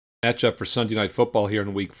Matchup for Sunday Night Football here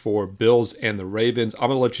in Week 4, Bills and the Ravens. I'm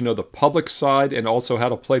going to let you know the public side and also how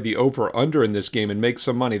to play the over-under in this game and make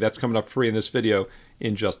some money. That's coming up free in this video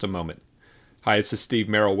in just a moment. Hi, this is Steve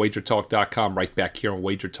Merrill, WagerTalk.com, right back here on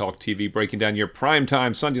Wager Talk TV, breaking down your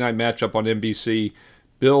primetime Sunday night matchup on NBC.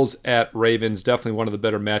 Bills at Ravens, definitely one of the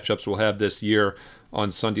better matchups we'll have this year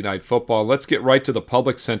on Sunday Night Football. Let's get right to the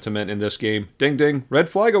public sentiment in this game. Ding, ding, red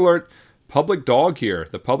flag alert. Public dog here.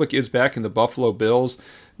 The public is back in the Buffalo Bills.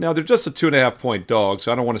 Now, they're just a 2.5-point dog,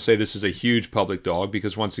 so I don't want to say this is a huge public dog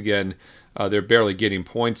because, once again, they're barely getting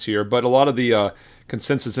points here. But a lot of the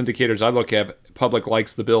consensus indicators I look at, public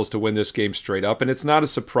likes the Bills to win this game straight up. And it's not a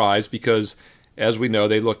surprise because, as we know,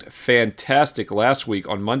 they looked fantastic last week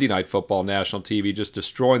on Monday Night Football national TV, just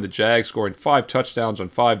destroying the Jags, scoring 5 touchdowns on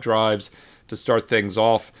 5 drives to start things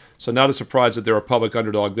off. So not a surprise that they're a public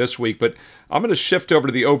underdog this week, but I'm going to shift over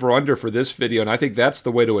to the over-under for this video, and I think that's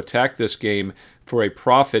the way to attack this game for a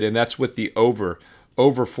profit, and that's with the over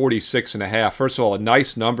 46.5. First of all, a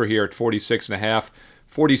nice number here at 46.5.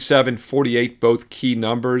 47, 48, both key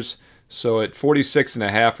numbers. So at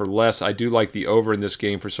 46.5 or less, I do like the over in this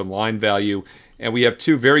game for some line value. And we have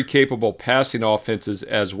two very capable passing offenses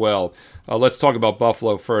as well. Let's talk about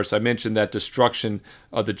Buffalo first. I mentioned that destruction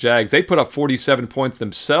of the Jags. They put up 47 points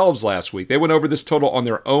themselves last week. They went over this total on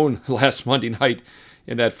their own last Monday night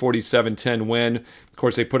in that 47-10 win. Of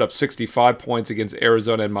course, they put up 65 points against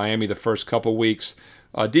Arizona and Miami the first couple weeks.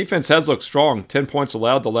 Defense has looked strong, 10 points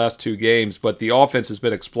allowed the last 2 games, but the offense has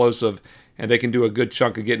been explosive, and they can do a good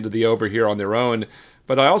chunk of getting to the over here on their own.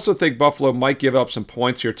 But I also think Buffalo might give up some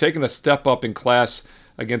points here, taking a step up in class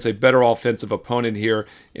against a better offensive opponent here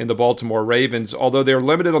in the Baltimore Ravens. Although they're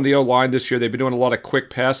limited on the O-line this year, they've been doing a lot of quick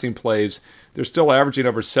passing plays. They're still averaging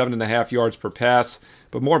over 7.5 yards per pass,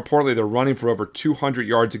 but more importantly, they're running for over 200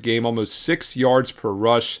 yards a game, almost 6 yards per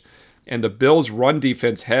rush. And the Bills' run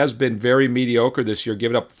defense has been very mediocre this year,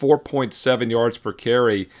 giving up 4.7 yards per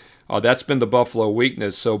carry. That's been the Buffalo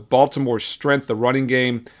weakness. So Baltimore's strength, the running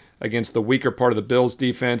game, against the weaker part of the Bills'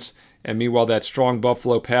 defense. And meanwhile, that strong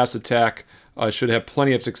Buffalo pass attack should have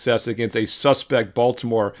plenty of success against a suspect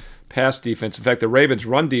Baltimore pass defense. In fact, the Ravens'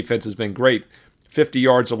 run defense has been great. 50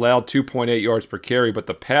 yards allowed, 2.8 yards per carry, but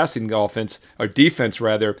the passing offense, or defense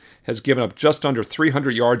rather, has given up just under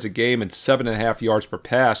 300 yards a game and 7.5 yards per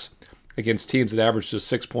pass against teams that average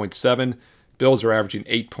just 6.7. Bills are averaging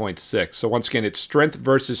 8.6. So once again, it's strength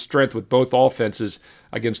versus strength with both offenses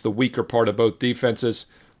against the weaker part of both defenses.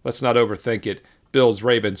 Let's not overthink it. Bills,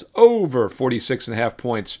 Ravens, over 46.5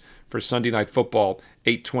 points for Sunday Night Football,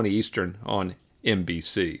 8:20 Eastern on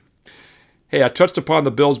NBC. Hey, I touched upon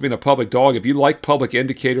the Bills being a public dog. If you like public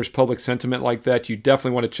indicators, public sentiment like that, you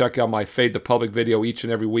definitely want to check out my Fade the Public video each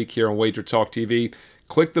and every week here on Wager Talk TV.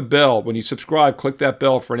 Click the bell. When you subscribe, click that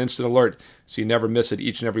bell for an instant alert so you never miss it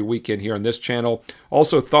each and every weekend here on this channel.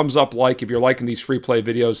 Also, thumbs up like if you're liking these free play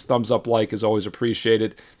videos. Thumbs up like is always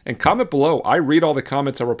appreciated. And comment below. I read all the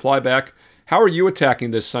comments. I reply back. How are you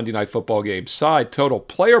attacking this Sunday Night Football game? Side, total,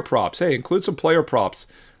 player props. Hey, include some player props.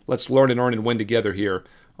 Let's learn and earn and win together here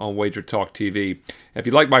on Wager Talk TV. If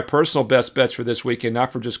you like my personal best bets for this weekend,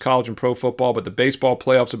 not for just college and pro football, but the baseball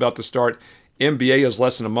playoffs about to start, NBA is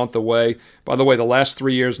less than a month away. By the way, the last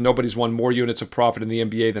 3 years, nobody's won more units of profit in the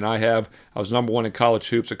NBA than I have. I was #1 in college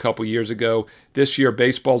hoops a couple years ago. This year,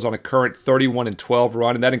 baseball's on a current 31-12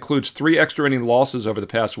 run, and that includes 3 extra inning losses over the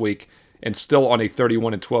past week, and still on a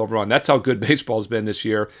 31-12 run. That's how good baseball's been this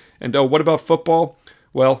year. And what about football?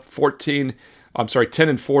 Well,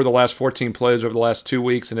 10-4 the last 14 plays over the last 2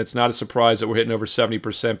 weeks, and it's not a surprise that we're hitting over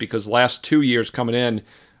 70% because last 2 years coming in,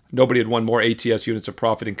 nobody had won more ATS units of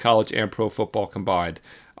profit in college and pro football combined.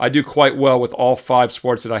 I do quite well with all 5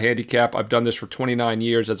 sports that I handicap. I've done this for 29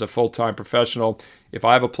 years as a full-time professional. If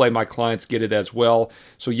I have a play, my clients get it as well.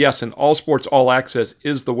 So yes, in all sports, all access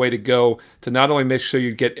is the way to go to not only make sure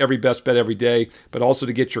you get every best bet every day, but also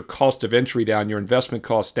to get your cost of entry down, your investment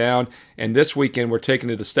cost down. And this weekend, we're taking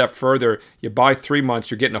it a step further. You buy 3 months,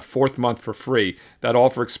 you're getting a 4th month for free. That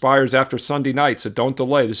offer expires after Sunday night, so don't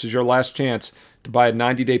delay. This is your last chance to buy a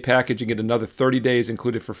 90-day package and get another 30 days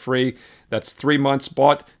included for free. That's 3 months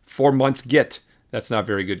bought, 4 months get. That's not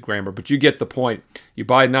very good grammar, but you get the point. You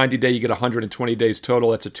buy a 90-day, you get 120 days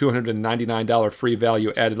total. That's a $299 free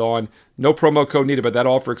value added on. No promo code needed, but that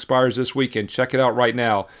offer expires this weekend. Check it out right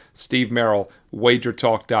now. Steve Merrill,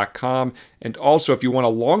 WagerTalk.com. And also, if you want a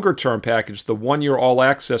longer-term package, the 1-year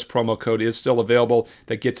all-access promo code is still available.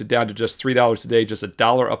 That gets it down to just $3 a day, just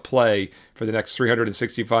 $1 a play for the next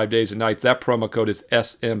 365 days and nights. That promo code is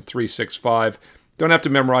SM365. Don't have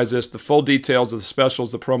to memorize this. The full details of the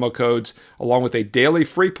specials, the promo codes, along with a daily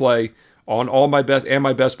free play on all my best and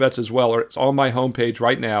my best bets as well. It's on my homepage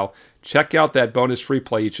right now. Check out that bonus free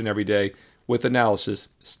play each and every day with analysis.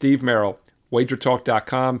 Steve Merrill,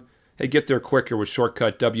 wagertalk.com. Hey, get there quicker with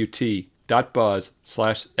shortcut wt.buzz/SM.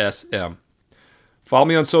 Follow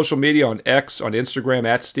me on social media on X, on Instagram,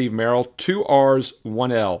 at Steve Merrill, 2 R's,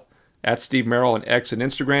 1 L, at Steve Merrill on X and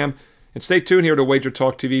Instagram. And stay tuned here to Wager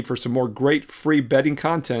Talk TV for some more great free betting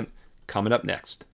content coming up next.